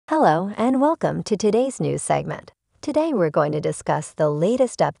Hello, and welcome to today's news segment. Today we're going to discuss the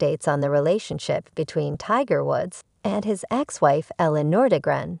latest updates on the relationship between Tiger Woods and his ex-wife Elin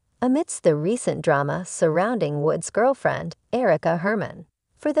Nordegren amidst the recent drama surrounding Woods' girlfriend, Erica Herman.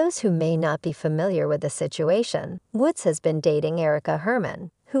 For those who may not be familiar with the situation, Woods has been dating Erica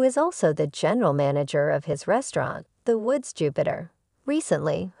Herman, who is also the general manager of his restaurant, the Woods Jupiter.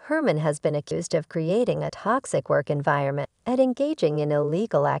 Recently, Herman has been accused of creating a toxic work environment and engaging in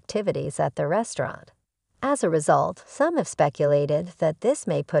illegal activities at the restaurant. As a result, some have speculated that this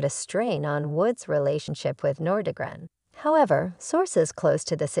may put a strain on Woods' relationship with Nordegren. However, sources close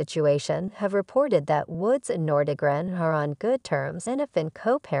to the situation have reported that Woods and Nordegren are on good terms and have been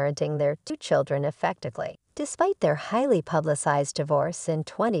co-parenting their two children effectively. Despite their highly publicized divorce in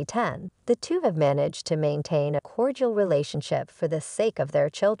 2010, the two have managed to maintain a cordial relationship for the sake of their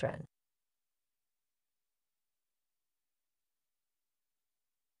children.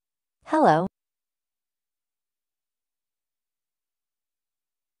 Hello.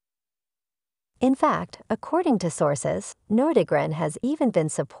 In fact, according to sources, Nordegren has even been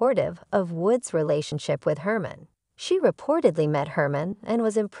supportive of Woods' relationship with Herman. She reportedly met Herman and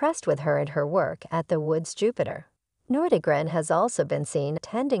was impressed with her and her work at the Woods Jupiter. Nordegren has also been seen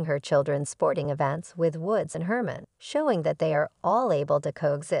attending her children's sporting events with Woods and Herman, showing that they are all able to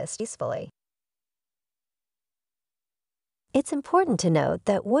coexist peacefully. It's important to note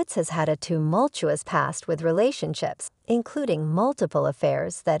that Woods has had a tumultuous past with relationships, including multiple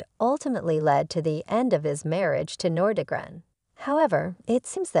affairs that ultimately led to the end of his marriage to Nordegren. However, it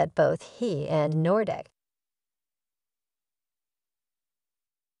seems that both he and Nordegren